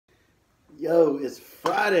Yo, it's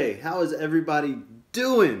Friday. How is everybody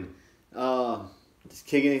doing? Just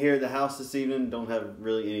kicking it here at the house this evening. Don't have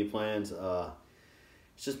really any plans.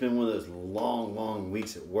 It's just been one of those long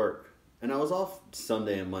weeks at work. And I was off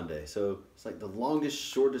Sunday and Monday. So it's like the longest,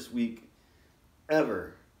 shortest week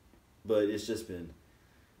ever. But it's just been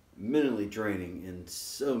mentally draining in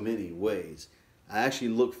so many ways. I actually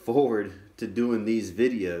look forward to doing these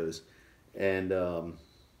videos. And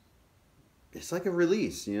it's like a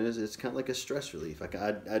release, you know, it's kind of like a stress relief.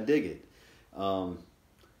 I dig it. Hopped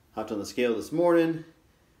on the scale this morning.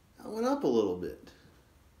 I went up a little bit.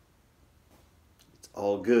 It's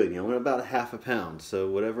all good. You know, I went about half a pound. So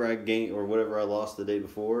whatever I gained or whatever I lost the day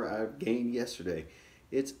before, I gained yesterday.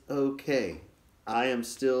 It's okay. I am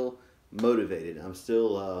still motivated. I'm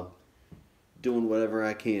still doing whatever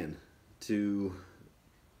I can to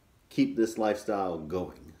keep this lifestyle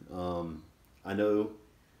going. I know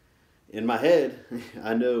in my head,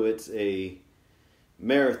 I know it's a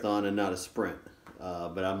marathon and not a sprint.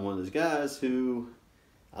 But I'm one of those guys who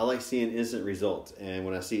I like seeing instant results. And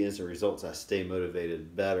when I see instant results, I stay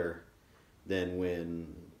motivated better than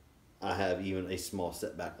when I have even a small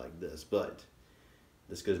setback like this. But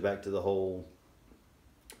this goes back to the whole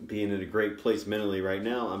being in a great place mentally right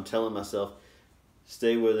now. I'm telling myself,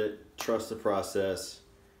 stay with it, trust the process,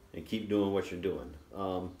 and keep doing what you're doing.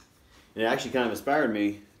 And it actually kind of inspired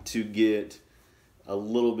me to get a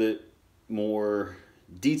little bit more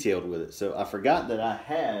detailed with it. So I forgot that I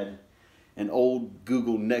had an old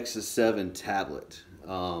Google Nexus 7 tablet.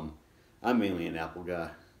 I'm mainly an Apple guy,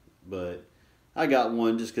 but I got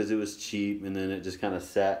one just because it was cheap, and then it just kind of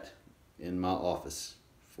sat in my office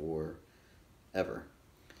forever.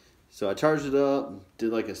 So I charged it up,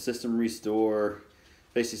 did like a system restore,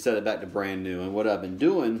 basically set it back to brand new. And what I've been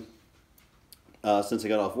doing since I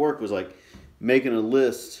got off work was like making a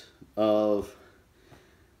list of,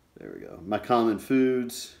 there we go, my common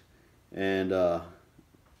foods, and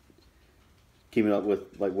keeping up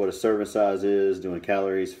with like what a serving size is, doing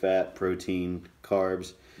calories, fat, protein,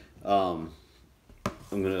 carbs. I'm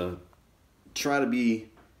gonna try to be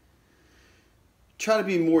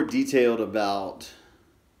more detailed about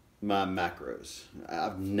my macros.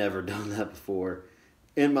 I've never done that before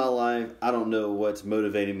in my life. I don't know what's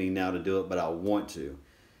motivating me now to do it, but I want to.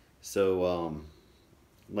 So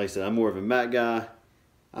like I said, I'm more of a Mac guy.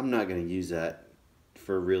 I'm not going to use that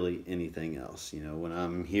for really anything else. You know, when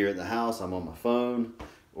I'm here at the house, I'm on my phone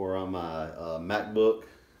or on my MacBook.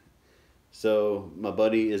 So my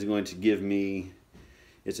buddy is going to give me,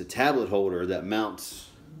 it's a tablet holder that mounts,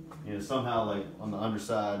 you know, somehow like on the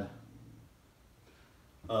underside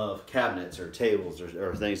of cabinets or tables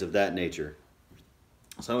or things of that nature.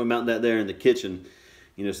 So I'm going to mount that there in the kitchen,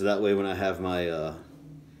 you know, so that way when I have my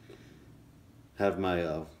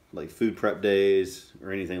like food prep days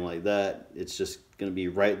or anything like that, it's just going to be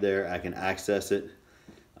right there. I can access it.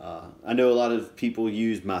 I know a lot of people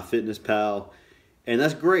use MyFitnessPal, and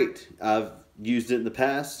that's great. I've used it in the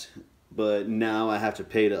past, but now I have to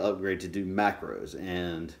pay to upgrade to do macros,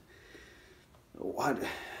 and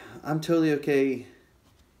I'm totally okay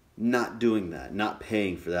not doing that, not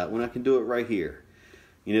paying for that when I can do it right here.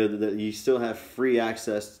 You know, you still have free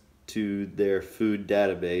access to their food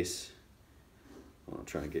database. I'm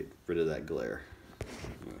trying to get rid of that glare.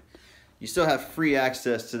 You still have free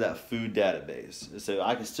access to that food database. So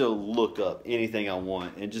I can still look up anything I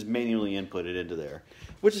want and just manually input it into there,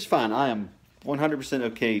 which is fine. I am 100%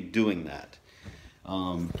 okay doing that.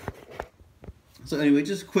 So anyway,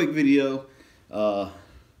 just a quick video.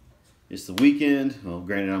 It's the weekend. Well,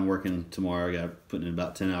 granted, I'm working tomorrow. I got to put in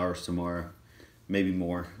about 10 hours tomorrow, maybe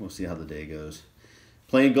more. We'll see how the day goes.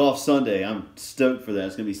 Playing golf Sunday. I'm stoked for that.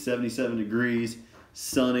 It's going to be 77 degrees.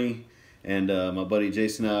 Sunny, and my buddy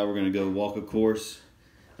Jason and I, we're going to go walk a course.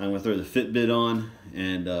 I'm going to throw the Fitbit on,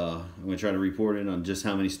 and I'm going to try to report it on just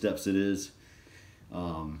how many steps it is.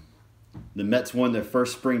 The Mets won their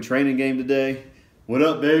first spring training game today. What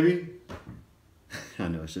up, baby? I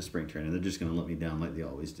know, it's just spring training. They're just going to let me down like they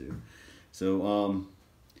always do. So,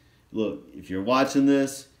 look, if you're watching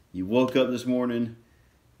this, you woke up this morning,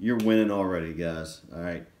 you're winning already, guys. All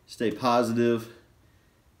right, stay positive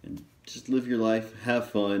and just live your life, have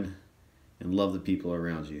fun, and love the people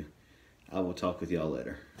around you. I will talk with y'all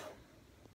later.